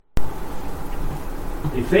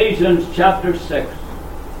Ephesians chapter 6.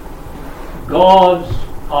 God's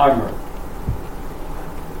armour.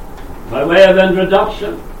 By way of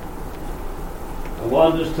introduction, I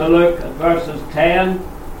want us to look at verses 10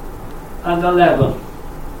 and 11.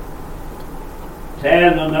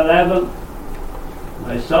 10 and 11.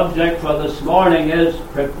 My subject for this morning is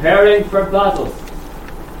preparing for battle.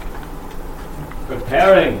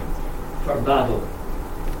 Preparing for battle.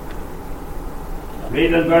 I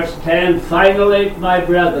read in verse 10, "Finally, my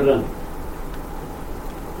brethren,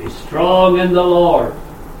 be strong in the Lord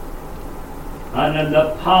and in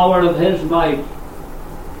the power of his might.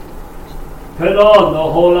 Put on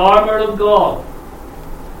the whole armour of God,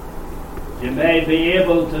 that you may be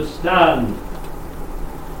able to stand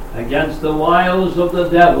against the wiles of the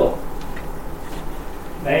devil."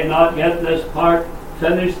 May not get this part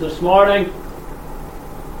finished this morning,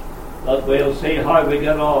 but we'll see how we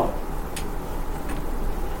get on.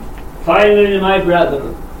 "Finally, my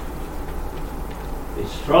brethren, be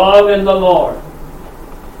strong in the Lord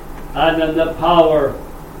and in the power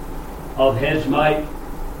of his might."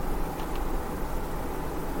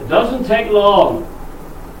 It doesn't take long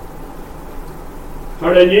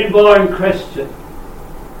for a newborn Christian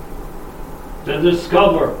to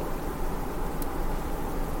discover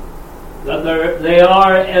that they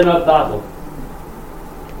are in a battle.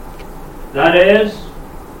 That is,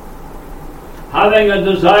 having a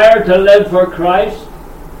desire to live for Christ,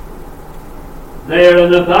 they are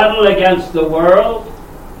in a battle against the world,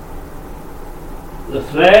 the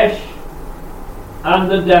flesh, and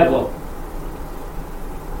the devil.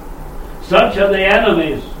 Such are the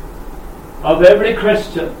enemies of every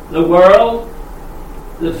Christian: the world,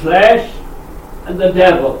 the flesh, and the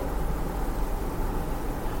devil.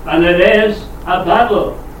 And it is a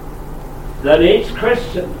battle that each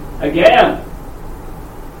Christian, again,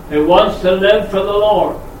 who wants to live for the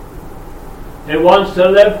Lord, who wants to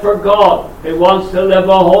live for God, who wants to live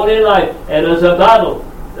a holy life, it is a battle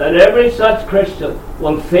that every such Christian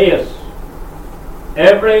will face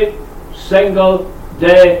every single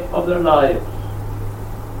day of their lives.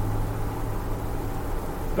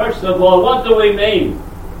 First of all, what do we mean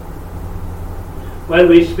when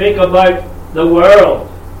we speak about the world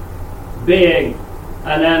being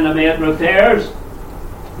an enemy?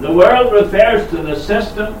 The world refers to the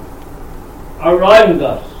system around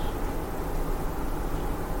us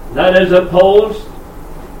that is opposed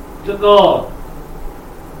to God.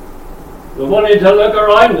 We wanted to look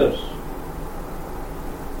around us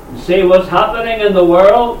and see what's happening in the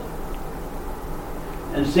world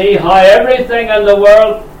and see how everything in the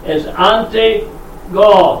world is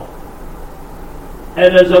anti-God.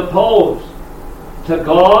 It is opposed to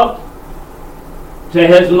God, to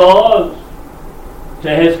his laws, to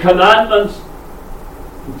his commandments,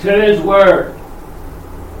 and to his word.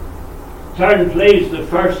 Turn please to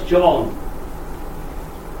 1 John.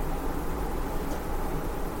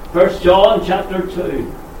 1 John chapter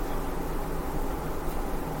 2.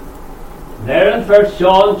 There in 1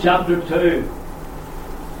 John chapter 2,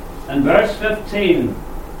 and verse 15,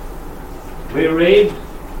 we read,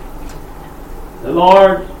 the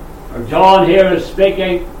Lord, or John here, is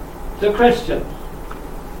speaking to Christians.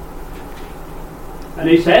 And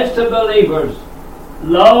he says to believers,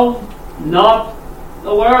 "Love not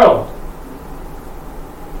the world,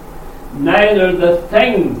 neither the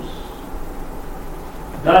things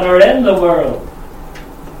that are in the world."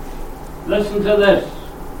 Listen to this.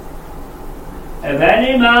 "If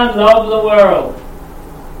any man love the world,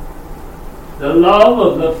 the love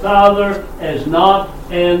of the Father is not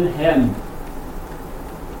in him."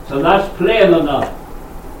 So that's plain enough.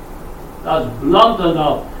 That's blunt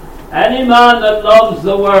enough. Any man that loves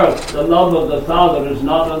the world, the love of the Father is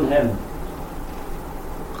not in him.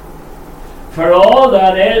 "For all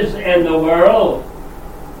that is in the world,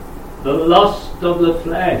 the lust of the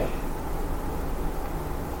flesh,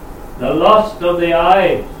 the lust of the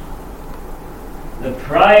eyes, the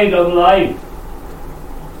pride of life,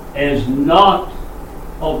 is not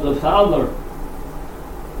of the Father,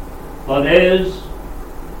 but is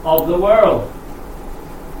of the world.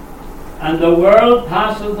 And the world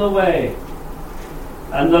passeth away,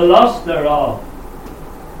 and the lust thereof.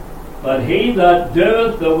 But he that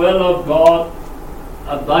doeth the will of God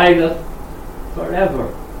abideth forever."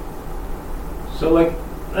 So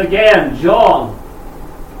again, John,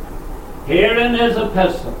 here in his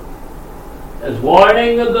epistle, is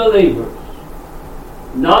warning the believers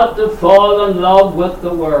not to fall in love with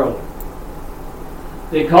the world.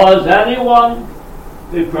 Because anyone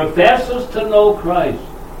who professes to know Christ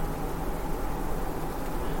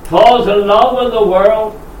falls in love with the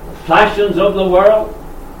world, the fashions of the world,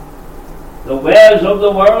 the ways of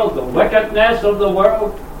the world, the wickedness of the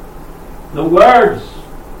world, the words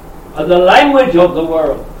and the language of the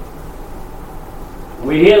world.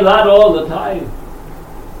 We hear that all the time.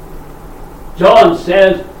 John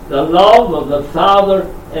says the love of the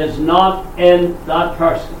Father is not in that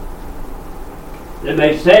person. They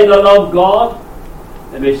may say they love God,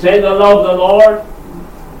 they may say they love the Lord,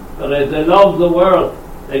 but if they love the world,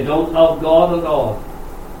 they don't love God at all.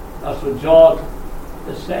 That's what John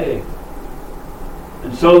is saying.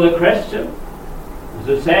 And so the Christian, as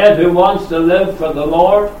I said, who wants to live for the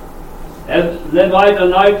Lord, live out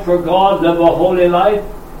and out for God, live a holy life,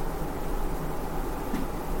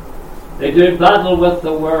 they do battle with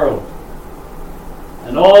the world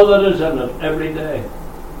and all that is in it every day.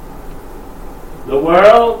 The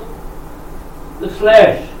world, the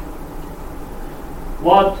flesh.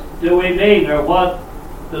 What do we mean, or what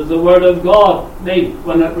does the Word of God mean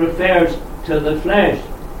when it refers to the flesh?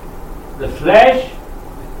 The flesh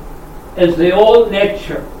is the old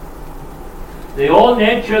nature. The old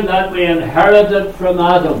nature that we inherited from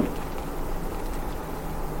Adam.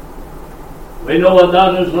 We know what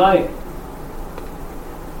that is like.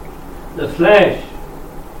 The flesh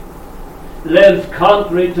lives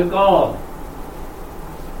contrary to God.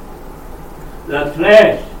 The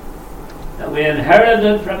flesh that we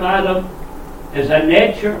inherited from Adam is a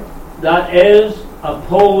nature that is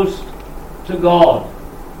opposed to God.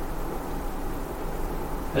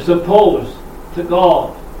 It's opposed to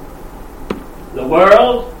God. The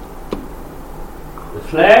world, the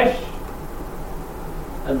flesh,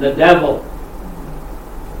 and the devil.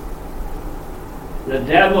 The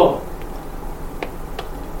devil.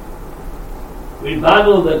 We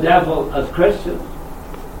battle the devil as Christians.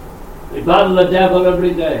 We battle the devil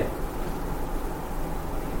every day.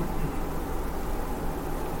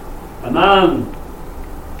 A man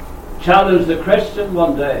challenged a Christian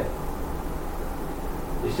one day.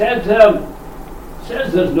 He said to him,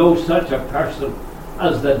 says there's no such a person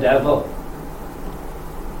as the devil.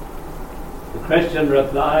 The Christian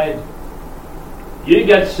replied, you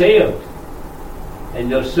get saved and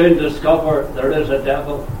you'll soon discover there is a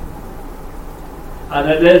devil. And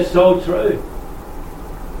it is so true.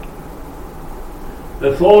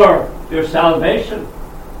 Before your salvation,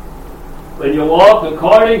 when you walk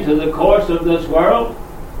according to the course of this world,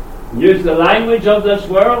 use the language of this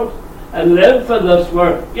world, and live for this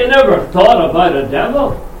world, you never thought about a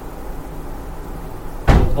devil.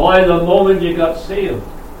 Boy, the moment you got saved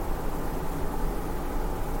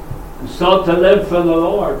and sought to live for the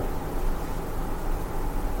Lord,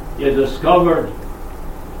 you discovered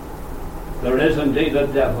there is indeed a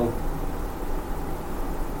devil.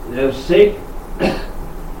 They'll seek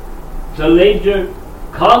to lead you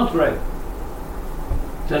contrary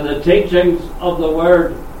to the teachings of the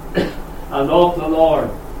Word and of the Lord.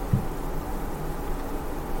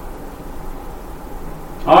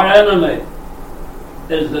 Our enemy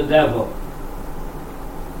is the devil.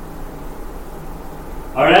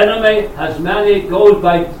 Our enemy goes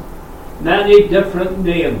by many different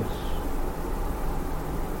names.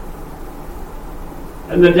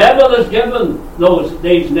 And the devil is given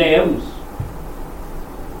these names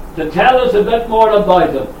to tell us a bit more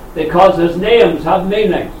about him, because his names have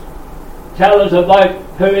meanings. Tell us about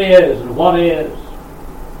who he is and what he is.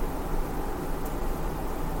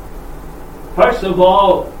 First of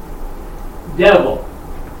all, devil.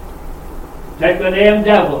 Take the name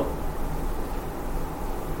devil.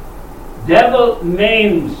 Devil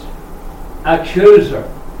means accuser.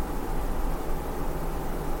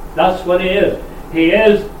 That's what he is. He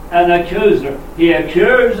is an accuser. He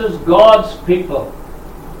accuses God's people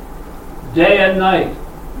day and night.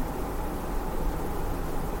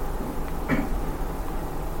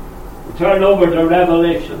 Turn over to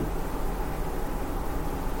Revelation.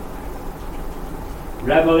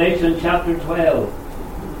 Revelation chapter 12.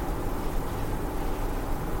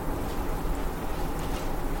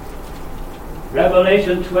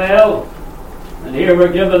 Revelation 12. And here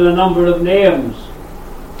we're given a number of names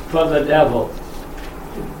for the devil.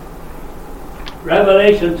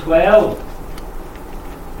 Revelation 12,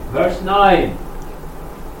 verse 9.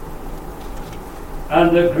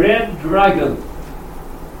 And the great dragon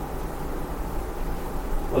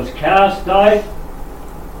was cast out,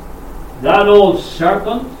 that old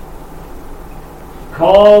serpent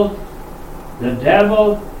called the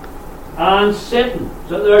devil and Satan.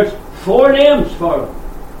 So there's 4 names for him.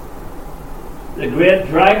 The great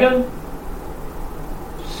dragon,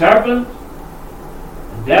 serpent,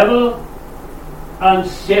 devil, and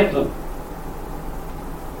Satan,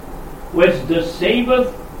 which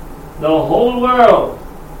deceiveth the whole world.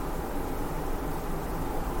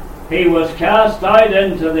 He was cast out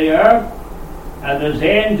into the earth, and his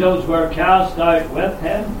angels were cast out with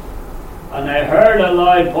him. And I heard a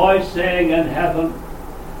loud voice saying in heaven,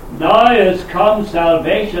 Now is come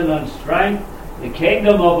salvation and strength, the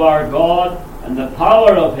kingdom of our God, and the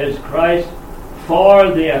power of his Christ,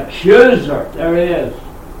 for the accuser, there he is,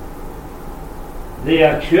 the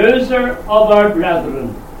accuser of our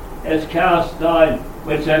brethren is cast down,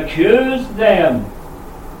 which accused them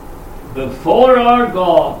before our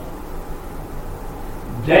God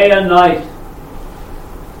day and night.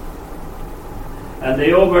 And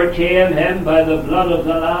they overcame him by the blood of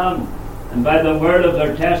the Lamb and by the word of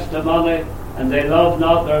their testimony, and they loved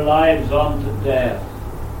not their lives unto death.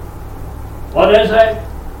 What is it?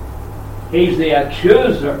 He's the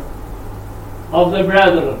accuser of the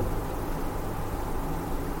brethren.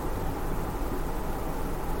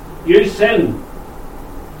 You sin,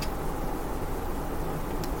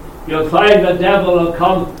 you'll find the devil will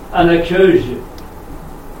come and accuse you.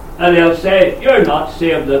 And he'll say, you're not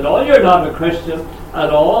saved at all, you're not a Christian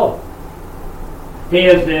at all. He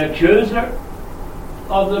is the accuser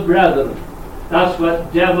of the brethren. That's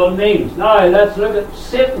what devil means. Now let's look at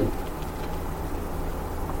Satan.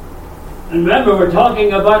 And remember, we're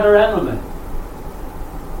talking about our enemy.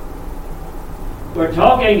 We're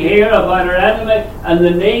talking here about our enemy and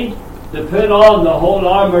the need to put on the whole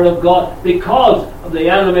armour of God because of the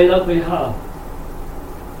enemy that we have.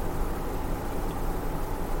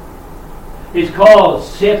 He's called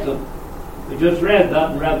Satan. We just read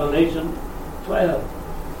that in Revelation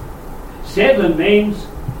 12. Satan means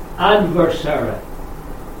adversary.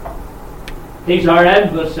 He's our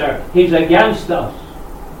adversary. He's against us.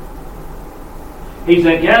 He's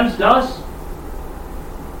against us.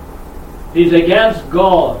 He's against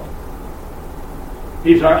God.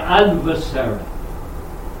 He's our adversary.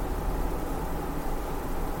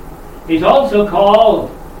 He's also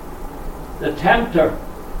called the tempter.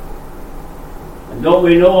 And don't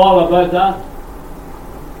we know all about that?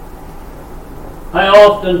 How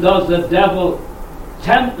often does the devil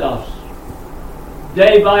tempt us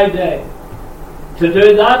day by day to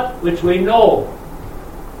do that which we know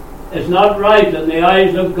is not right in the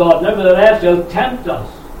eyes of God? Nevertheless, he'll tempt us.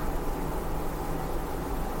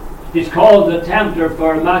 He's called the tempter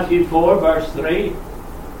for Matthew 4 verse 3.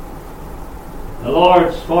 The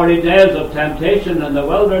Lord's 40 days of temptation in the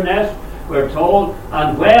wilderness, we're told,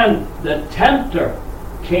 and when the tempter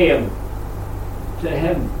came to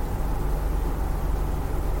him.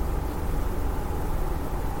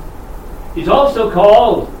 He's also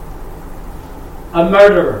called a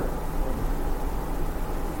murderer.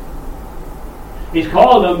 He's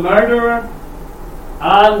called a murderer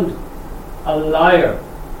and a liar.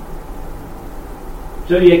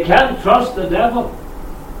 So you can't trust the devil.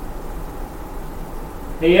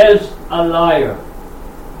 He is a liar.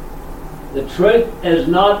 The truth is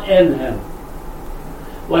not in him.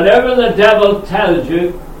 Whatever the devil tells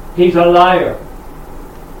you, he's a liar.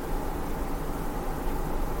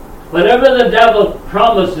 Whatever the devil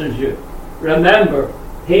promises you, remember,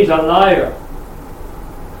 he's a liar.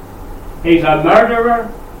 He's a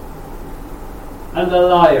murderer and a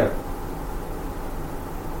liar.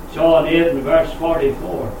 John 8 and verse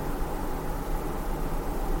 44.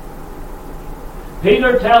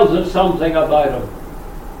 Peter tells us something about him.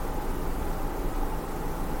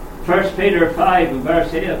 1 Peter 5 and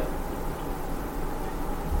verse 8.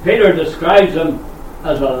 Peter describes him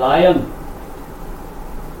as a lion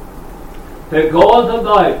who goeth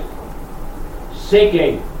about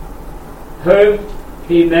seeking whom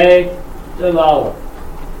he may devour.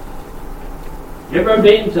 You ever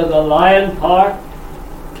been to the Lion Park?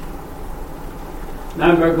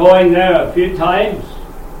 Remember going there a few times?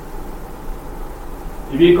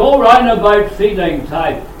 If you go round about feeding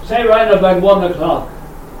time, say round about 1 o'clock,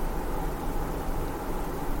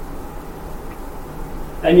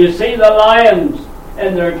 and you see the lions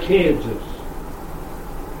in their cages,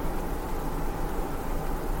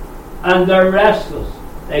 and they're restless.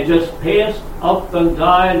 They just pace up and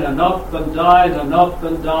down and up and down and up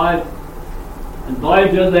and down. And boy,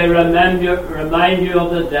 do they remind you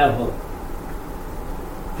of the devil.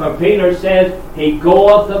 For Peter says, he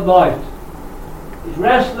goeth about. He's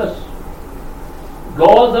restless.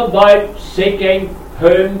 Goeth about seeking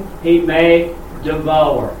whom he may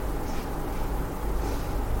devour.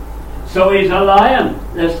 So he's a lion,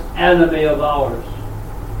 this enemy of ours.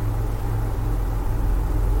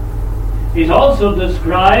 He's also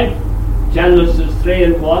described, Genesis 3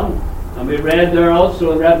 and 1, and we read there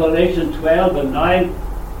also in Revelation 12 and 9,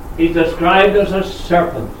 he's described as a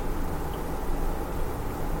serpent.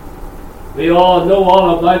 We all know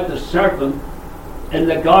all about the serpent in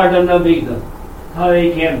the Garden of Eden, how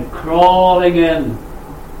he came crawling in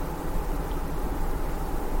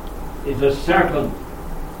He's a serpent.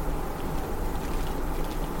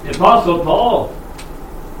 The Apostle Paul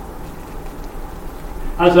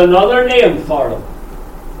has another name for him.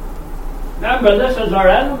 Remember, this is our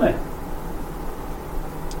enemy.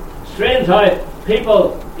 Strange how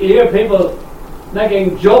you hear people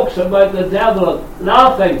making jokes about the devil,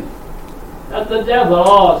 laughing at the devil.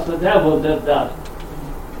 Oh, it's the devil did that.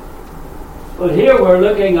 But here we're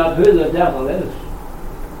looking at who the devil is.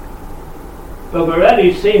 We've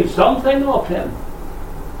already seen something of him.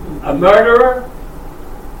 A murderer,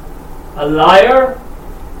 a liar,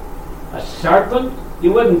 a serpent.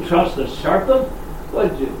 You wouldn't trust a serpent,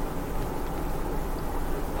 would you?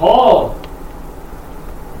 Paul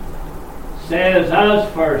says,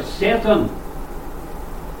 as for Satan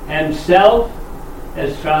himself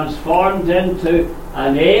is transformed into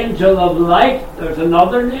an angel of light. There's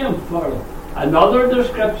another name for him, another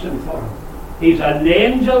description for him. He's an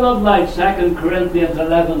angel of light, 2 Corinthians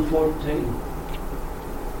 11:14.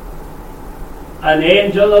 An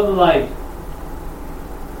angel of light.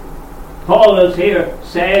 Paul is here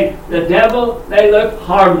saying the devil may look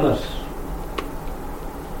harmless.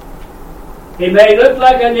 He may look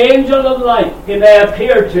like an angel of light. He may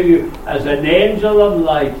appear to you as an angel of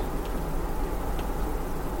light.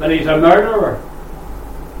 But he's a murderer.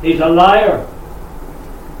 He's a liar.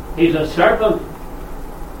 He's a serpent.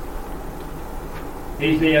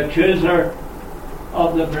 He's the accuser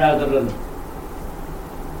of the brethren.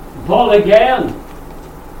 Paul again,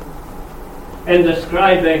 in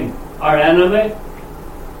describing our enemy,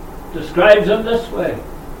 describes him this way.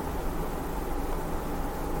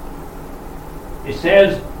 He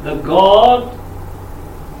says, the God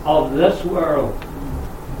of this world.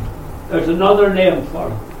 There's another name for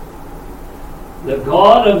him. The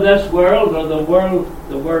God of this world, or the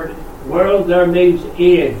word world there means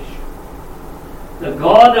age. The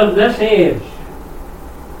God of this age.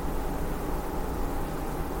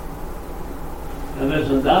 And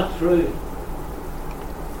isn't that true?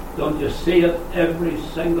 Don't you see it every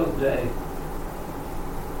single day?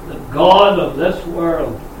 The God of this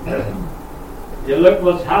world. You look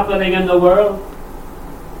what's happening in the world.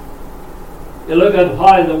 You look at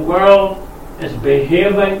how the world is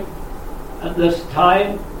behaving at this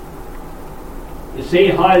time. You see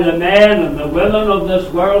how the men and the women of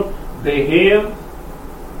this world behave.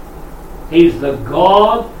 He's the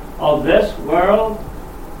God of this world,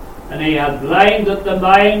 and he had blinded the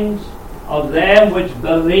minds of them which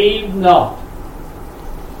believe not.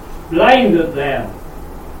 Blinded them.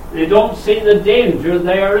 They don't see the danger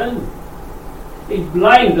they are in. He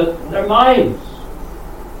blinded their minds,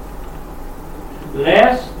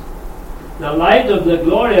 lest the light of the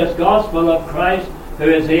glorious gospel of Christ, who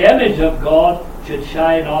is the image of God, should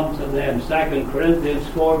shine unto them. 2 Corinthians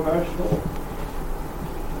 4 verse 4.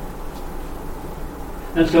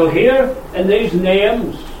 And so here in these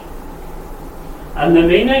names and the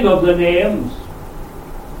meaning of the names,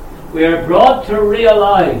 we are brought to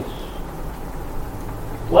realize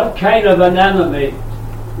what kind of an enemy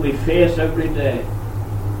we face every day.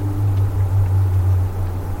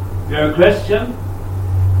 If you're a Christian,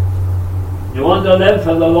 you want to live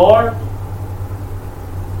for the Lord,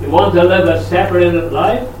 you want to live a separated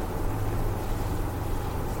life,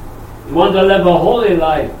 you want to live a holy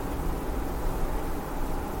life,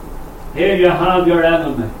 here you have your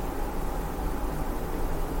enemy.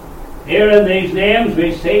 Here in these names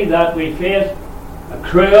we see that we face a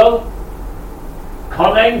cruel,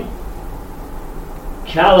 cunning,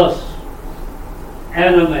 callous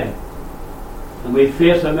enemy, and we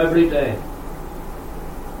face him every day.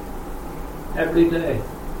 Every day.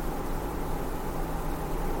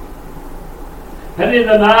 Pity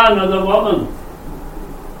the man or the woman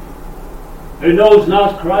who knows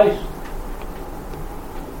not Christ,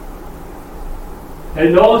 who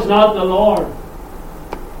knows not the Lord,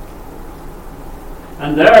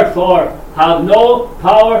 and therefore have no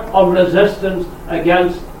power of resistance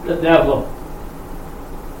against the devil,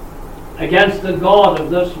 against the God of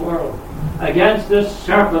this world, against this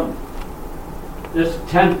serpent, this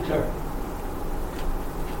tempter.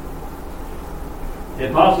 The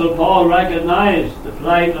Apostle Paul recognized the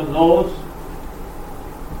plight of those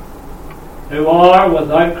who are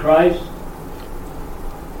without Christ.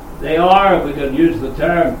 They are, if we can use the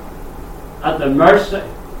term, at the mercy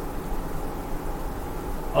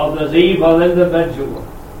of this evil individual,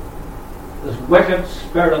 this wicked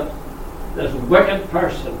spirit, this wicked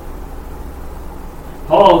person.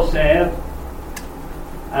 Paul said,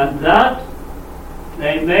 and that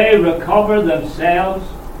they may recover themselves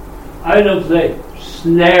out of the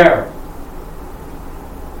snare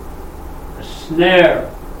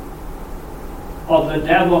of the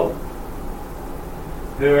devil,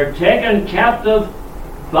 who are taken captive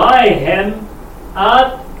by him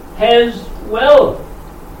at his will.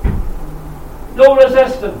 No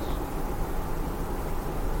resistance.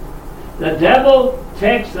 The devil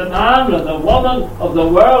takes the man or the woman of the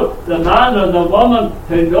world, the man or the woman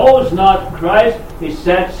who knows not Christ, he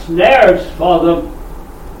sets snares for them,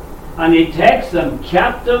 and he takes them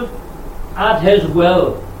captive at his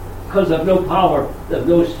will, because they've no power, they've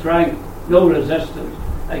no strength, no resistance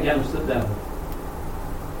against the devil.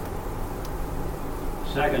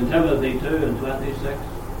 2 Timothy 2:26.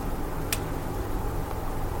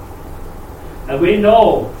 And we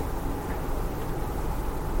know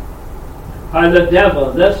how the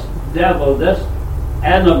devil, this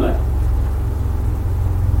enemy,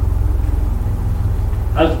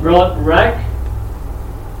 has brought wreck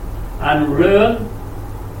and ruin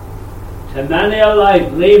to many a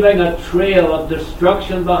life, leaving a trail of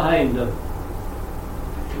destruction behind him.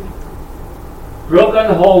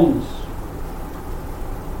 Broken homes,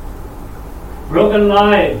 broken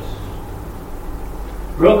lives,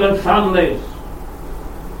 broken families.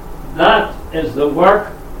 That is the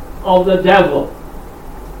work of the devil.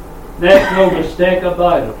 Make no mistake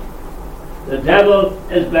about it. The devil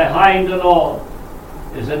is behind it all.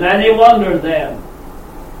 Is it any wonder then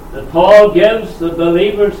that Paul gives the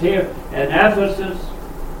believers here in Ephesus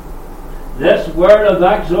this word of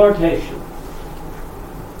exhortation?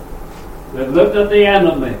 We've looked at the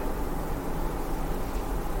enemy,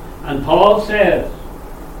 and Paul says,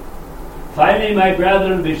 finally, my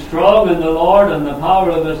brethren, be strong in the Lord and the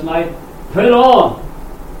power of his might. Put on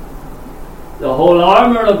the whole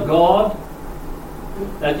armour of God,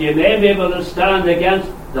 that you may be able to stand against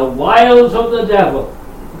the wiles of the devil.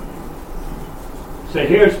 So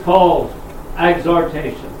here's Paul's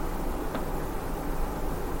exhortation.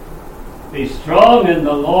 Be strong in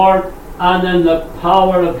the Lord and in the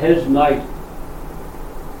power of his might.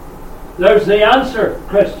 There's the answer,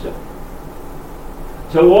 Christian,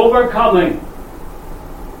 to overcoming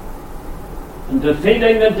and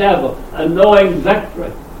defeating the devil and knowing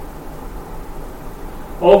victory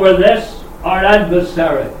over this, our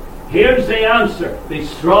adversary. Here's the answer. Be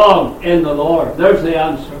strong in the Lord. There's the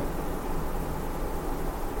answer.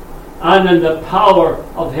 And in the power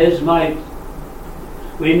of his might.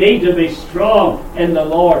 We need to be strong in the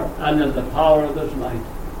Lord and in the power of his might.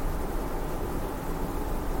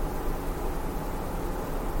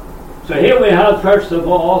 So here we have, first of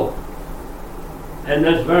all, in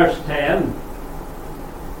this verse 10,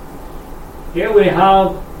 here we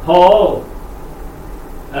have Paul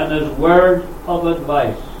and his word of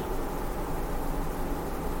advice.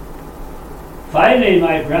 Finally,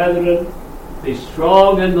 my brethren, be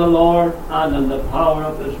strong in the Lord and in the power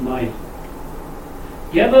of his might.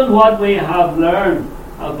 Given what we have learned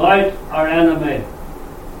about our enemy,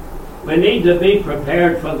 we need to be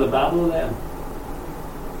prepared for the battle then.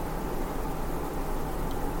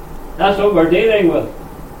 That's what we're dealing with.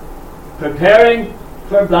 Preparing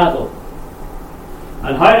for battle.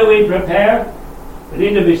 And how do we prepare? We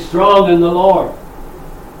need to be strong in the Lord.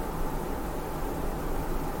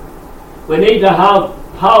 We need to have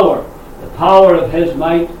power, the power of his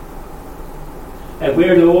might, if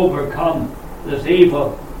we're to overcome this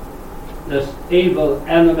evil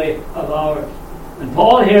enemy of ours. And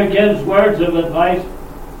Paul here gives words of advice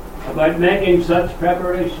about making such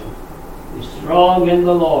preparation. Be strong in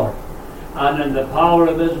the Lord and in the power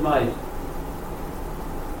of his might.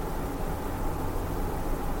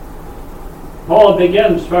 Paul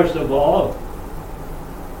begins, first of all,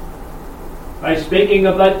 by speaking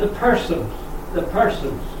about the persons. The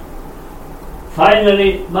persons.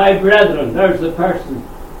 Finally, my brethren. There's the person.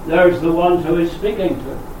 There's the ones who he's speaking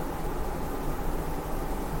to.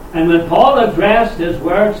 And when Paul addressed his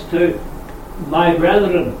words to my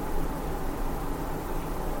brethren,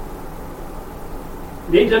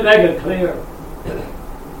 need to make it clear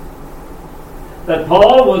that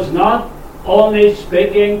Paul was not only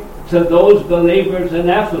speaking to those believers in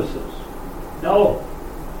Ephesus. No.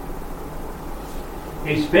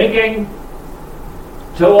 He's speaking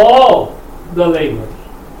to all believers.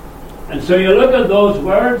 And so you look at those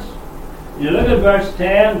words, you look at verse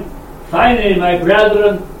 10, finally, my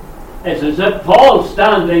brethren, it's as if Paul's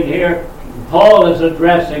standing here, and Paul is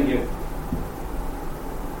addressing you.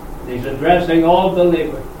 He's addressing all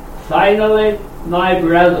believers. Finally, my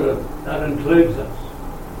brethren, that includes us.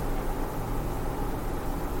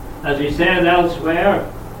 As he said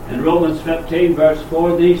elsewhere in Romans 15 verse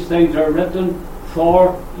 4, these things are written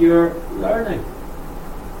for your learning.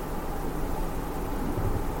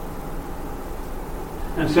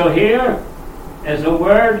 And so here is a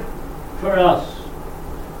word for us.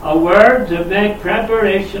 A word to make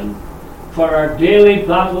preparation for our daily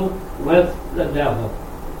battle with the devil.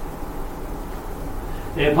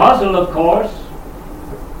 The apostle, of course,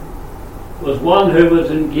 was one who was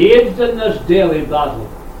engaged in this daily battle.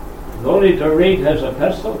 Only to read his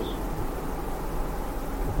epistles.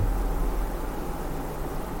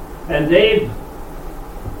 Indeed,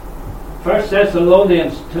 1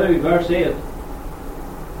 Thessalonians 2, verse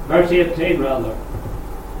 18 rather.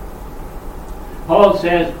 Paul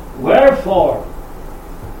says, "Wherefore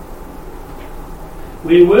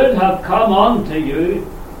we would have come unto you,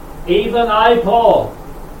 even I, Paul,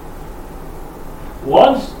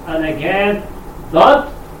 once and again, but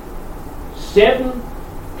Satan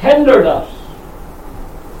hindered us."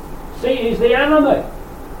 See, he's the enemy.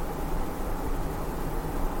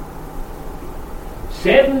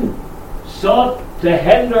 Satan sought to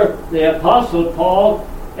hinder the Apostle Paul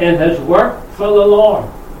in his work for the Lord.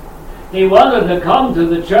 He wanted to come to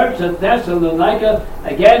the church at Thessalonica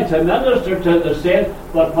again to minister to the saints,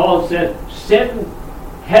 but Paul said, Satan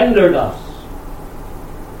hindered us.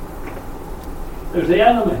 There's the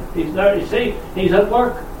enemy. He's there. You see, he's at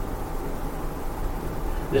work.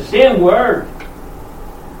 The same word,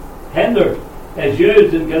 hindered, is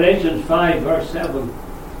used in Galatians 5, verse 7.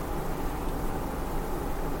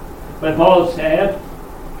 When Paul said,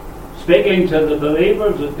 speaking to the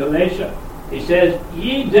believers of Galatia, he says,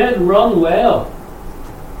 "Ye did run well."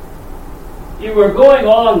 You were going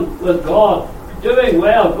on with God, doing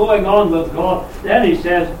well, going on with God. Then he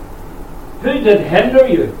says, "Who did hinder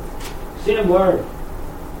you?" Same word.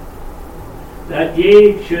 "That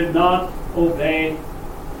ye should not obey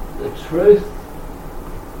the truth."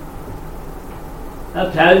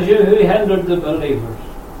 That tells you who hindered the believers.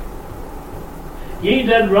 "Ye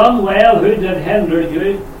did run well, who did hinder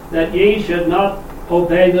you, that ye should not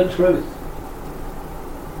obey the truth."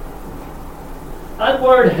 That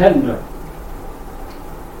word hinder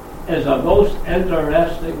is a most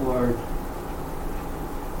interesting word.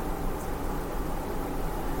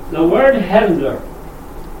 The word hinder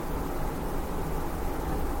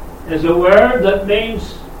is a word that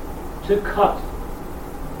means to cut.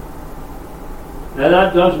 Now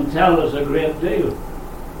that doesn't tell us a great deal.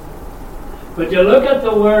 But you look at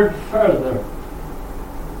the word further,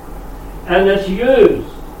 and it's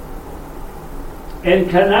used in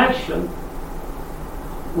connection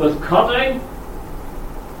with cutting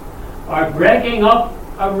or breaking up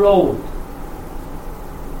a road.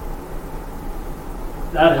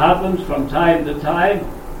 That happens from time to time.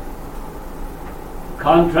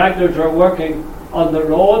 Contractors are working on the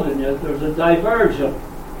road and yet there's a diversion.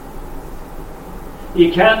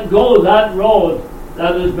 You can't go that road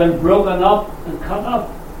that has been broken up and cut up.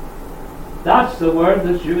 That's the word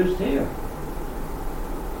that's used here.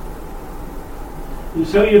 And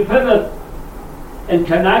so you put it in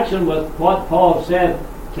connection with what Paul said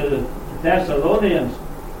to the Thessalonians.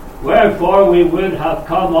 "Wherefore we would have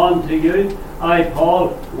come unto you, I,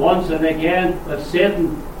 Paul, once and again, but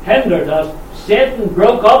Satan hindered us." Satan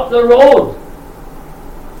broke up the road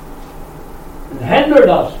and hindered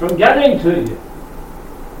us from getting to you.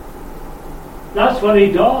 That's what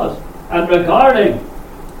he does. And regarding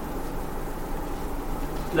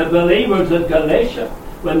the believers at Galatia,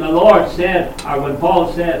 when the Lord said, or when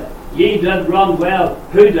Paul said, "Ye did run well,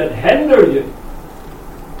 who did hinder you?"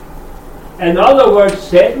 In other words,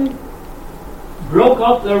 Satan broke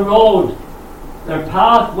up the road, their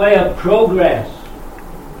pathway of progress.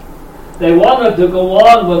 They wanted to go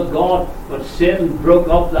on with God, but Satan broke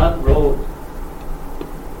up that road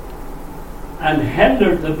and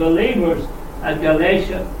hindered the believers at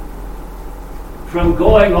Galatia from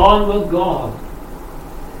going on with God.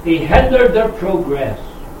 He hindered their progress.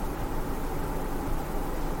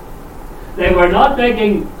 They were not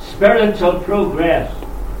making spiritual progress,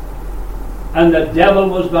 and the devil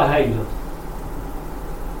was behind it.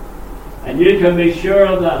 And you can be sure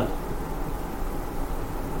of that.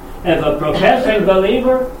 If a professing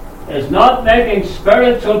believer is not making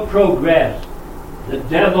spiritual progress, the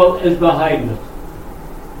devil is behind it.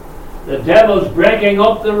 The devil's breaking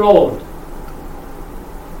up the road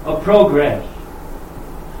of progress.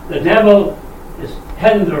 The devil is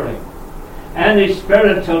hindering any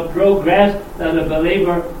spiritual progress that a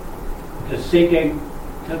believer is seeking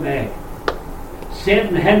to make.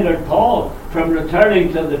 Satan hindered Paul from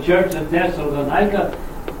returning to the church at Thessalonica.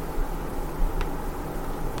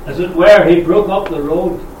 As it were, he broke up the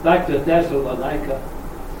road back to Thessalonica.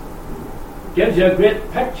 Gives you a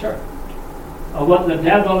great picture of what the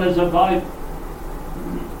devil is about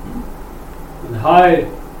and how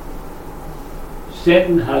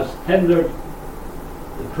Satan has hindered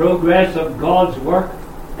the progress of God's work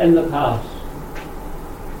in the past.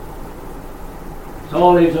 That's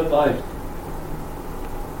all he's about.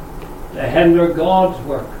 to hinder God's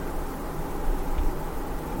work.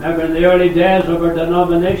 Remember, in the early days of our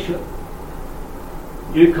denomination,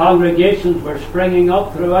 new congregations were springing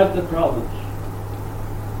up throughout the province.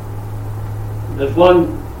 There's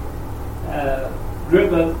one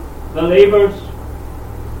group of believers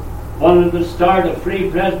wanted to start a Free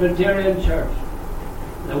Presbyterian church.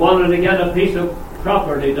 They wanted to get a piece of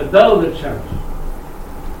property to build a church.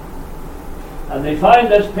 And they find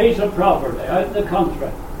this piece of property out in the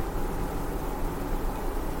country.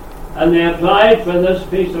 And they applied for this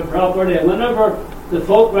piece of property, and whenever the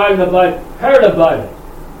folk round about heard about it,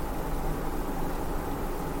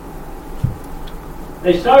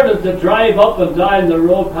 they started to drive up and down the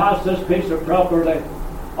road past this piece of property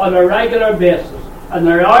on a regular basis. And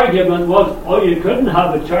their argument was, oh, you couldn't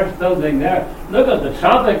have a church building there. Look at the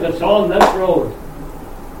traffic that's on this road.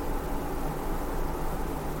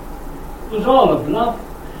 It was all a bluff.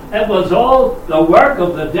 It was all the work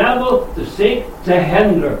of the devil to seek to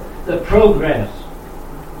hinder the progress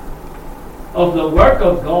of the work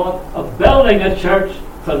of God, of building a church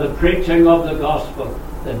for the preaching of the gospel.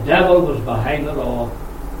 The devil was behind it all.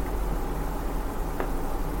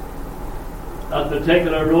 That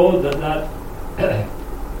particular road that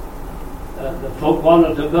the folk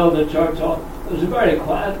wanted to build a church on, it was a very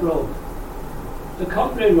quiet road. It's a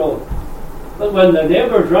country road. But when the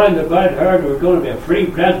neighbours round about heard there was going to be a Free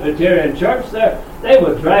Presbyterian church there, they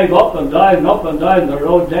would drive up and down the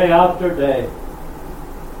road day after day.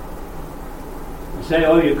 And say,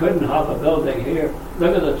 oh, you couldn't have a building here.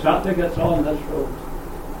 Look at the traffic that's on this road.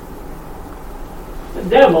 The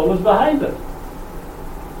devil was behind it.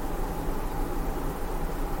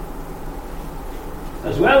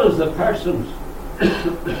 As well as the persons.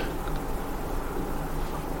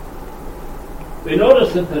 We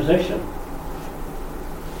notice the position.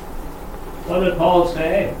 What did Paul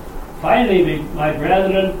say? Finally, my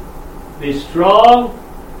brethren, be strong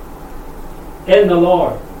in the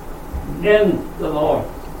Lord. In the Lord.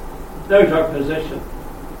 There's our position.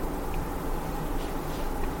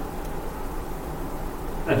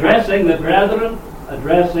 Addressing the brethren,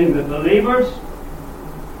 addressing the believers.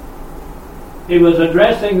 He was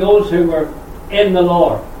addressing those who were in the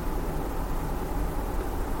Lord.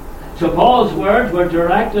 So Paul's words were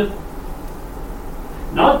directed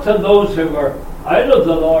not to those who were out of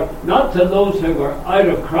the Lord, not to those who were out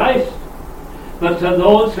of Christ, but to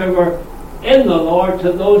those who were in the Lord,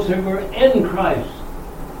 to those who were in Christ.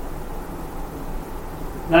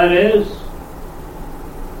 That is,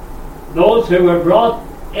 those who were brought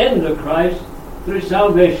into Christ through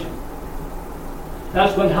salvation.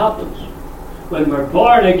 That's what happens. When we're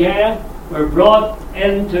born again, we're brought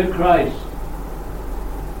into Christ.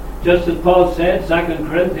 Just as Paul said, 2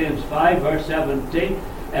 Corinthians 5, verse 17,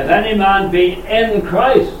 if any man be in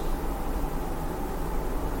Christ,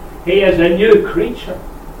 he is a new creature.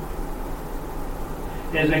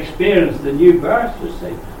 He has experienced the new birth, you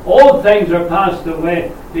see. Old things are passed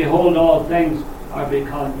away. Behold, all things are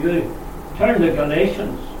become new. Turn to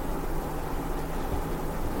Galatians.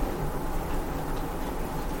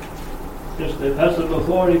 Just the epistle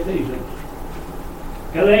before Ephesians.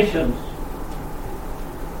 Galatians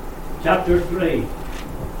chapter 3.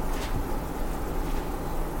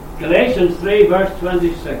 Galatians 3 verse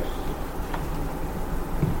 26.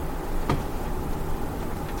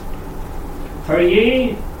 For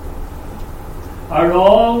ye are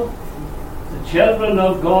all the children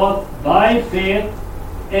of God by faith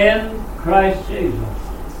in Christ Jesus.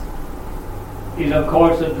 He's of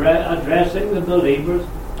course addressing the believers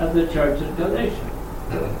of the church at Galatia.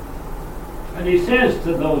 And he says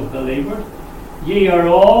to those believers, ye are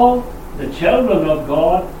all the children of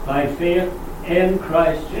God by faith in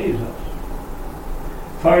Christ Jesus.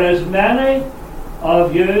 For as many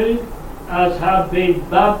of you as have been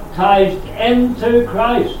baptized into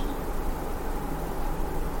Christ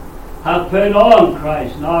have put on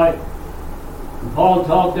Christ. Now, Paul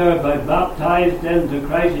talked there about baptized into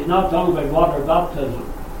Christ. He's not talking about water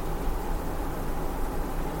baptism.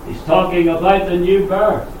 He's talking about the new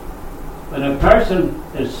birth. When a person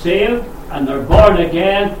is saved and they're born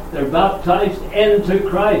again, they're baptized into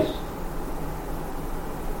Christ.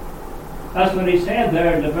 That's what he said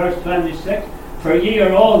there in the verse 26. For ye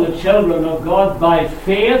are all the children of God by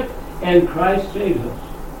faith in Christ Jesus.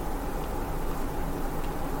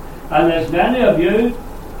 And as many of you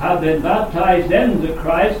have been baptized into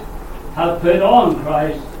Christ, have put on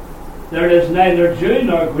Christ. There is neither Jew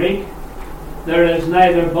nor Greek, there is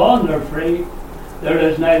neither bond nor free, there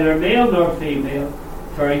is neither male nor female,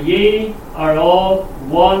 for ye are all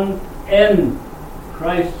one in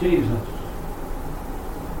Christ Jesus.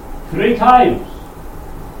 3 times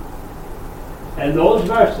in those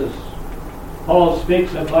verses Paul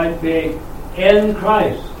speaks about being in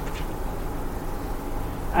Christ.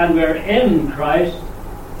 And we're in Christ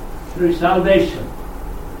through salvation.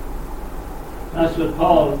 That's what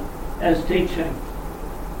Paul is teaching.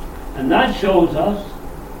 And that shows us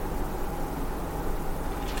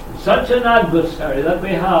such an adversary that we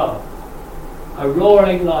have, a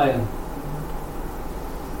roaring lion,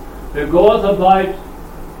 who goeth about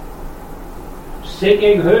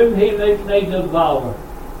seeking whom he may devour.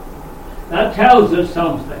 That tells us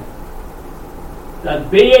something. That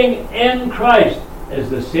being in Christ is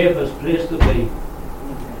the safest place to be.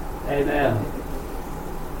 Amen.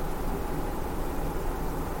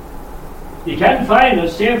 You can't find a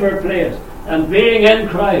safer place than being in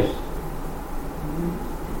Christ.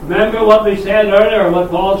 Remember what we said earlier, what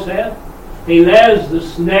Paul said? He lays the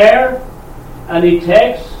snare and he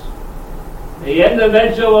takes the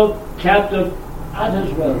individual captive at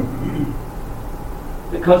his will.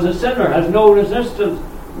 Because the sinner has no resistance,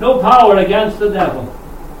 no power against the devil.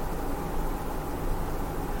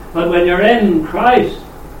 But when you're in Christ,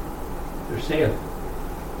 you're safe.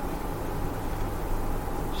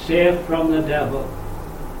 Safe from the devil.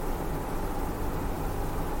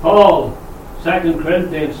 Paul, 2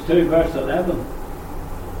 Corinthians 2 verse 11,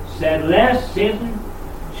 said, lest Satan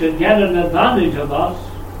should get an advantage of us,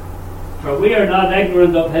 for we are not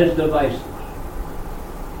ignorant of his devices.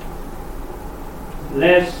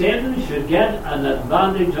 Lest Satan should get an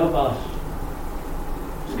advantage of us.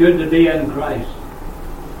 It's good to be in Christ.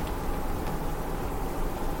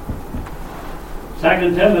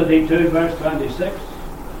 2 Timothy 2 verse 26.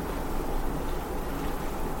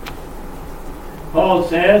 Paul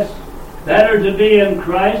says, better to be in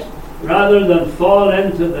Christ rather than fall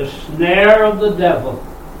into the snare of the devil.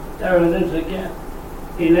 There it is again.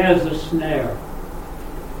 He lays the snare.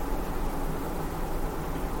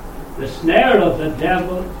 The snare of the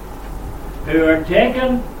devil, who are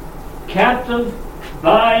taken captive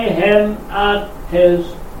by him at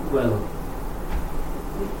his will.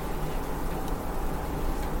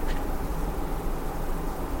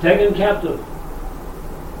 Taken captive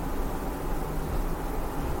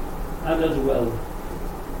at his will.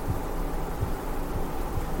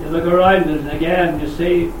 You look around and again you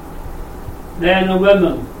see men and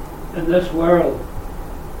women in this world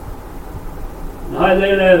and how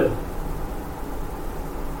they live.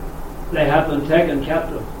 They have been taken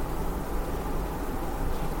captive.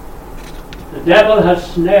 The devil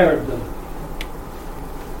has snared them.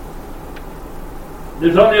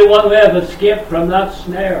 There's only one way of escape from that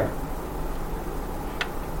snare.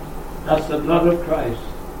 That's the blood of Christ.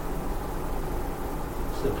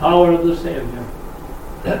 It's the power of the Savior.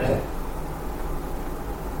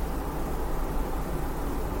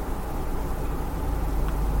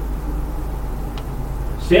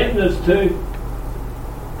 Satan is too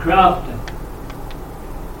crafty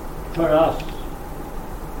for us.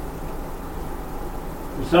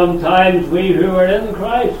 And sometimes we who are in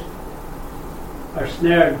Christ are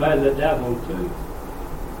snared by the devil too.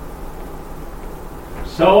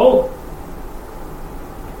 So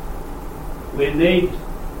we need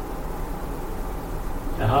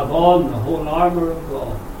to have on the whole armour of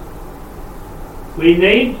God. We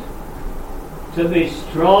need to be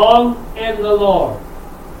strong in the Lord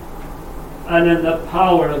and in the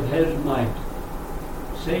power of his might.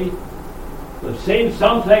 See? We've seen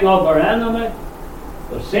something of our enemy.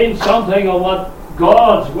 We've seen something of what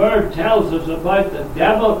God's Word tells us about the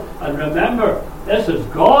devil. And remember, this is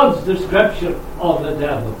God's description of the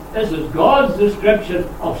devil. This is God's description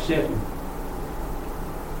of Satan.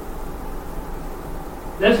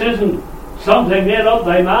 This isn't something made up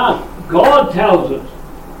by man. God tells us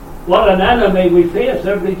what an enemy we face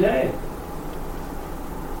every day.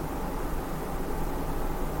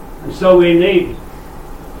 And so we need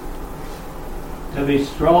to be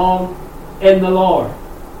strong in the Lord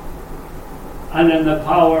and in the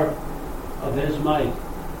power of his might.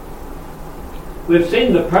 We've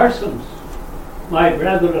seen the persons, my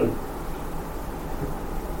brethren.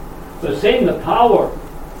 We've seen the power.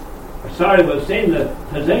 We've seen the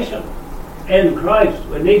position in Christ.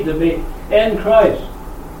 We need to be in Christ.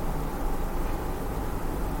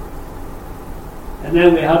 And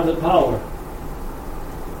then we have the power.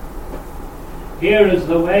 Here is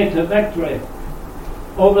the way to victory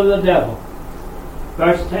over the devil.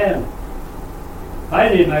 Verse 10.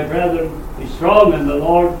 Finally, my brethren, be strong in the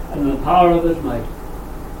Lord and in the power of his might.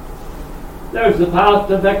 There's the path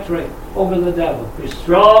to victory over the devil. Be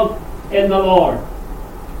strong in the Lord.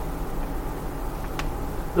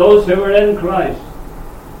 Those who are in Christ.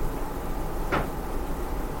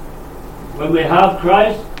 When we have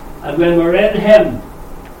Christ and when we're in him,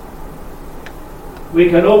 We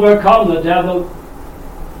can overcome the devil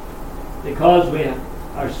because we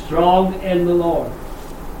are strong in the Lord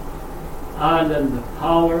and in the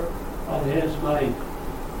power of his might.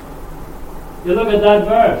 You look at that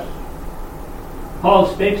verse.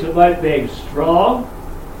 Paul speaks about being strong,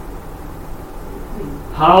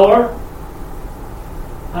 power,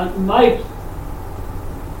 and might.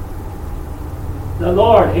 The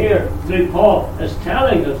Lord here, through Paul, is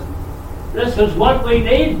telling us this is what we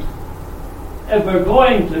need if we're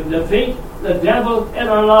going to defeat the devil in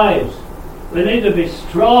our lives. We need to be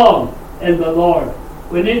strong in the Lord.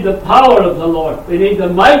 We need the power of the Lord. We need the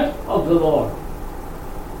might of the Lord.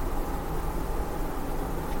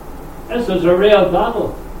 This is a real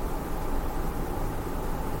battle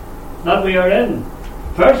that we are in.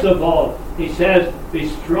 First of all, he says, be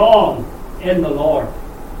strong in the Lord.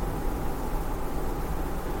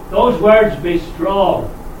 Those words, be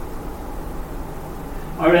strong,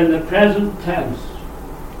 are in the present tense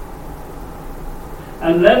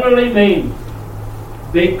and literally mean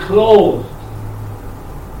be clothed.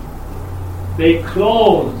 Be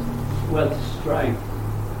clothed with strength.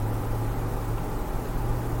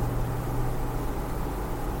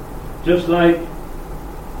 Just like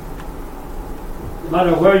no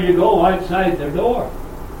matter where you go outside their door,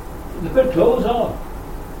 they put clothes on.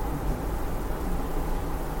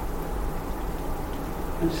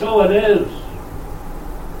 And so it is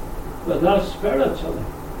with us spiritually.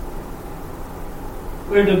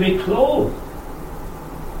 We're to be clothed.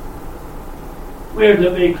 We're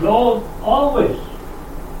to be clothed always.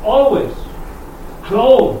 Always.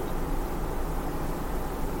 Clothed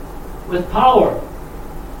with power,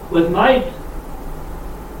 with might.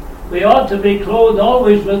 We ought to be clothed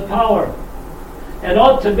always with power. It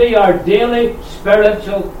ought to be our daily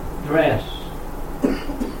spiritual dress.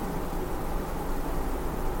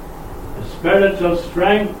 The spiritual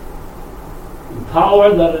strength and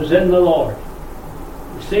power that is in the Lord.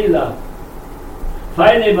 You see that?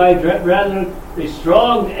 Finally, my brethren, be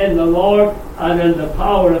strong in the Lord and in the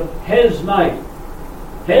power of his might.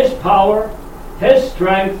 His power, his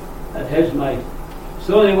strength, and his might. It's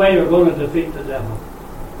the only way you're going to defeat the devil.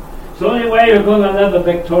 It's the only way you're going to live a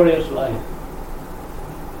victorious life.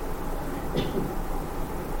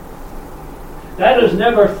 Let us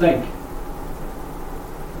never think.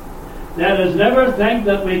 Let us never think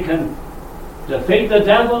that we can defeat the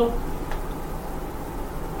devil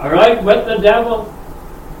or outwit the devil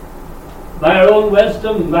by our own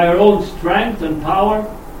wisdom, by our own strength and power.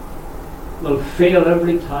 We'll fail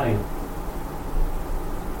every time.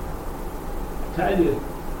 I tell you,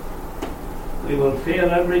 we will fail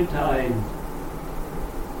every time.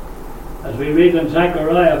 As we read in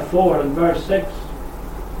Zechariah 4 and verse 6,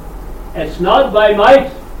 it's not by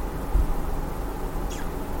might,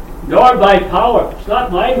 nor by power. It's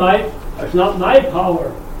not my might, it's not my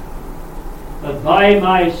power, but by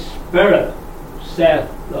my Spirit, saith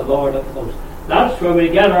the Lord of hosts. That's where we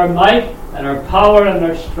get our might and our power and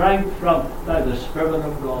our strength from, by the Spirit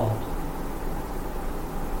of God.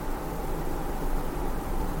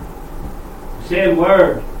 Same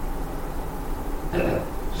word.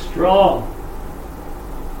 Strong.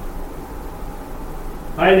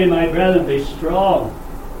 Finally, my brethren, be strong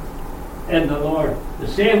in the Lord. The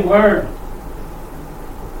same word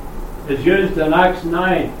is used in Acts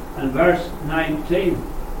 9 and verse 19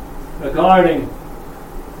 regarding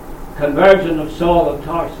conversion of Saul of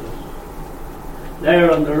Tarsus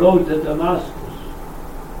there on the road to Damascus.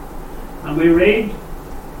 And we read,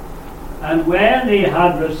 and when he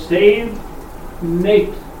had received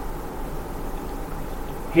meat,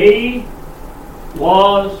 he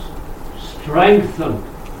was strengthened.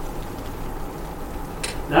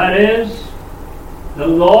 That is, the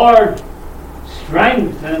Lord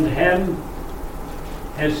strengthened him.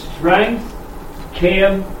 His strength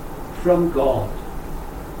came from God.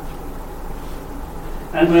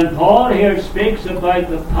 And when Paul here speaks about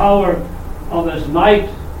the power of his might,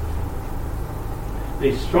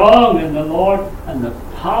 be strong in the Lord and the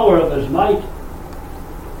power of his might.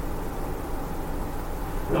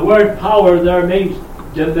 The word power there means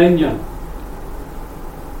dominion.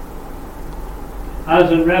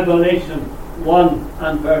 As in Revelation 1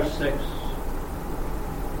 and verse 6.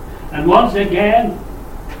 And once again,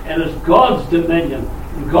 it is God's dominion,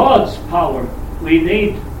 God's power we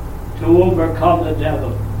need to overcome the devil.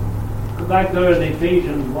 Go back there in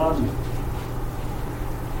Ephesians 1,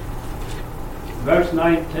 verse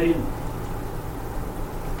 19.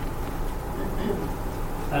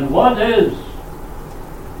 And what is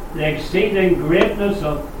the exceeding greatness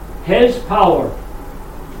of his power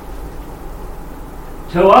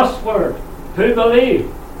to usward who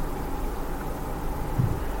believe,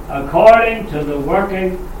 according to the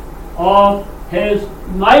working of his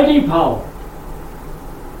mighty power.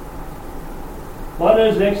 What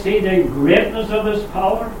is the exceeding greatness of his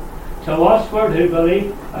power? To usward who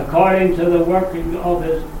believe, according to the working of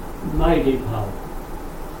his mighty power.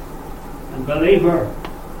 And believer,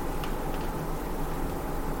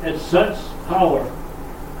 it's such power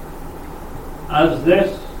as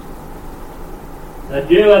this that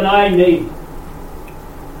you and I need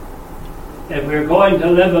if we're going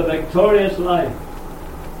to live a victorious life,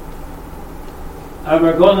 and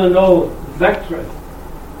we're going to know victory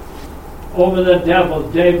over the devil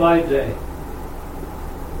day by day.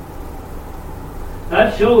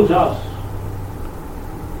 That shows us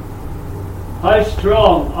how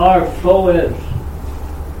strong our foe is.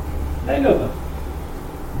 Think of it.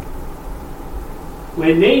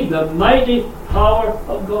 We need the mighty power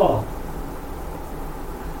of God.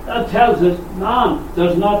 That tells us man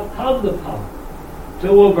does not have the power to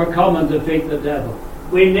overcome and defeat the devil.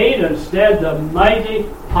 We need instead the mighty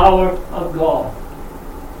power of God.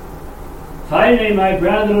 Finally, my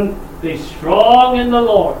brethren, be strong in the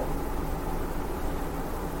Lord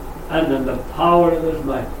and in the power of his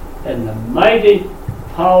might. In the mighty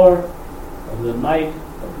power of the might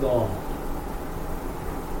of God.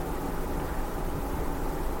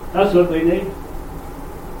 That's what we need.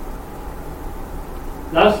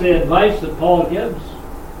 That's the advice that Paul gives.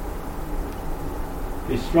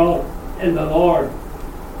 Be strong in the Lord,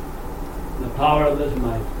 the power of his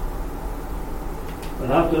might. We'll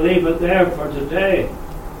have to leave it there for today.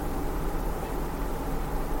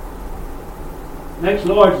 Next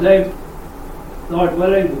Lord's Day, Lord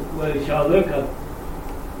willing, we shall look at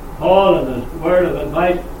Paul and his word of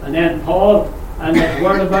advice, and then Paul and his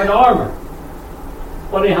word about armour.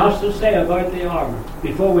 What he has to say about the armour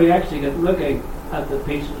before we actually get looking at the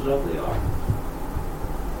pieces of the armour.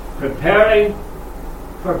 Preparing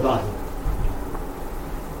for battle.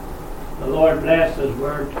 The Lord bless his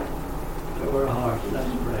word to our hearts. Let's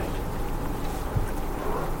pray.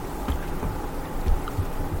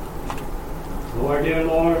 Lord, dear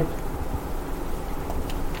Lord,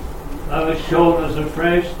 thou hast shown us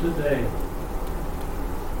afresh today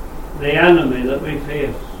the enemy that we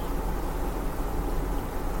face.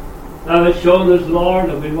 Thou hast shown us, Lord,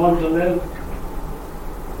 that we want to live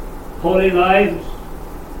holy lives.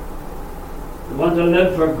 We want to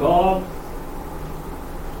live for God.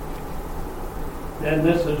 Then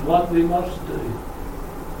this is what we must do.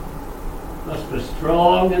 Must be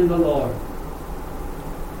strong in the Lord,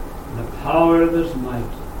 in the power of his might.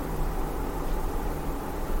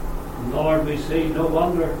 And Lord, we see no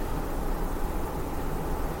wonder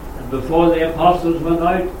that before the apostles went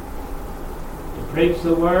out to preach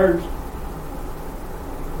the word,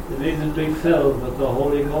 they needed to be filled with the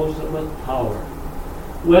Holy Ghost and with power.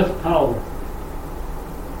 With power.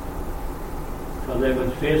 For they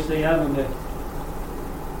would face the enemy,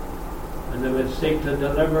 and they would seek to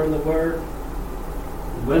deliver the word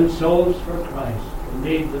and win souls for Christ. We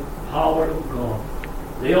need the power of God,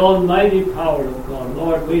 the almighty power of God.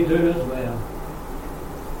 Lord, we do as well.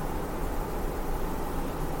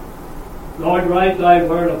 Lord, write thy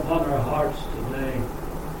word upon our hearts today.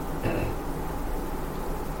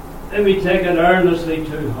 May we take it earnestly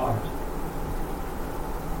to heart.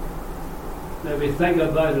 May we think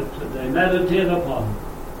about it today. Meditate upon it.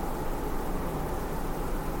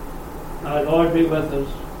 Now, Lord, be with us.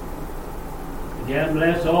 Again,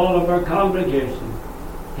 bless all of our congregation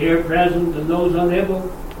here present and those unable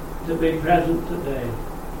to be present today.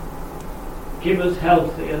 Keep us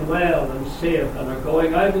healthy and well and safe and are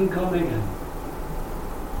going out and coming in.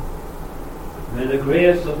 May the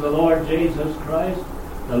grace of the Lord Jesus Christ,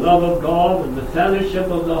 the love of God, and the fellowship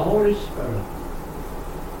of the Holy Spirit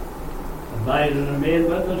abide and remain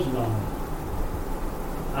with us now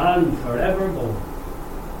and forevermore.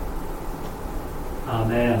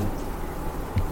 Amen.